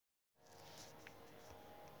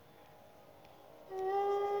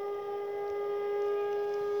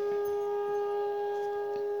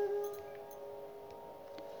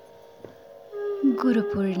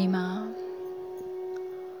गुरुपूर्णिमा।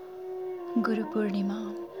 गुरुपूर्णिमा।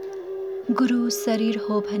 गुरु शरीर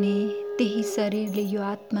हो भने त्यही शरीरले यो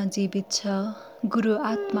आत्मा जीवित छ। गुरु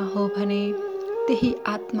आत्मा हो भने त्यही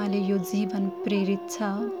आत्माले यो जीवन प्रेरित छ।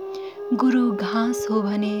 गुरु घाँस हो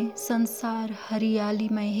भने संसार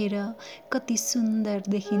हरियालीमा हेर कति सुन्दर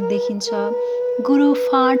देखिन्छ। गुरु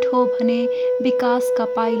फाँट हो भने विकासका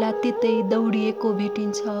पाइला त्यतै दौडिएको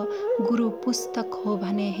भेटिन्छ। गुरु पुस्तक हो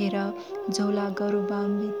भने हेर झोला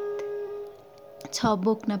गौरवान्वित छ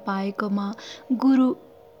बोक्न पाएकोमा। गुरु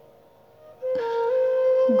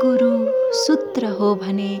सूत्र हो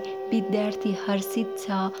भने विद्यार्थी हर्षित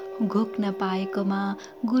छ घोक्न पाएकोमा।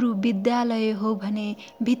 गुरु विद्यालय हो भने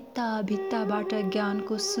भित्ता भित्ताबाट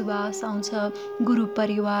ज्ञानको सुवास आउँछ। गुरु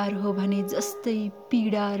परिवार हो भने जस्तै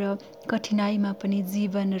पीडा र कठिनाइमा पनि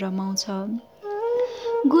जीवन रमाउँछ।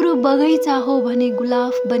 गुरु बगैँचा हो भने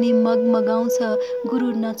गुलाफ बनी मगमगाउँछ।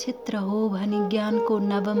 गुरु नक्षत्र हो भने ज्ञानको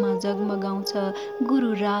नभमा जगमगाउँछ।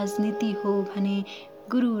 गुरु राजनीति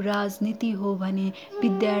हो भने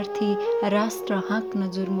विद्यार्थी राष्ट्र हाँक्न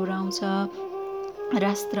जुर्मुराउँछ।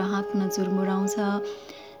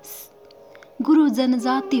 गुरु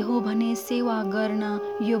जनजाति हो भने सेवा गर्न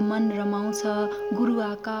यो मन रमाउँछ। गुरु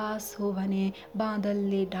आकाश हो भने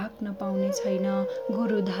बादलले ढाक्न पाउने छैन।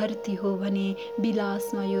 गुरु धरती हो भने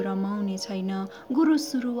विलासमा यो रमाउने छैन। गुरु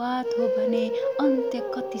सुरुवात हो भने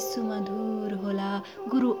अन्त्य कति सुमधुर होला।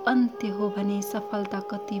 गुरु अन्त्य हो भने सफलता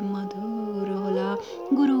कति मधुर होला।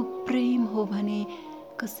 गुरु प्रेम हो भने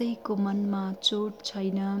कसैको मनमा चोट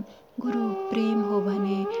छैन। गुरु प्रेम हो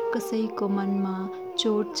भने कसैको मनमा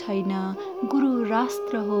चोट छैन। गुरु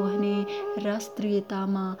राष्ट्र हो भने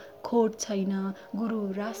राष्ट्रियतामा खोट छैन। गुरु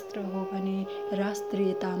राष्ट्र हो भने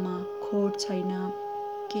राष्ट्रियतामा खोट छैन।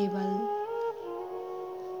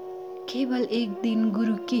 केवल एक दिन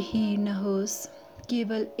गुरु केही नहोस्।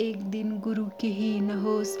 केवल एक दिन गुरु केही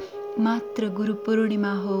नहोस्। मात्र गुरु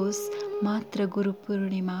पूर्णिमा होस्। मात्र गुरु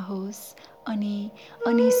पूर्णिमा होस्।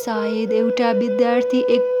 अनि सायद एउटा विद्यार्थी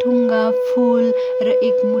एक ढुङ्गा फूल र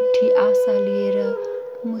एक मुठी आशा लिएर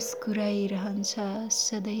मुस्कुराइरहन्छ।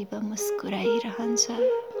 सदैव मुस्कुराइरहन्छ।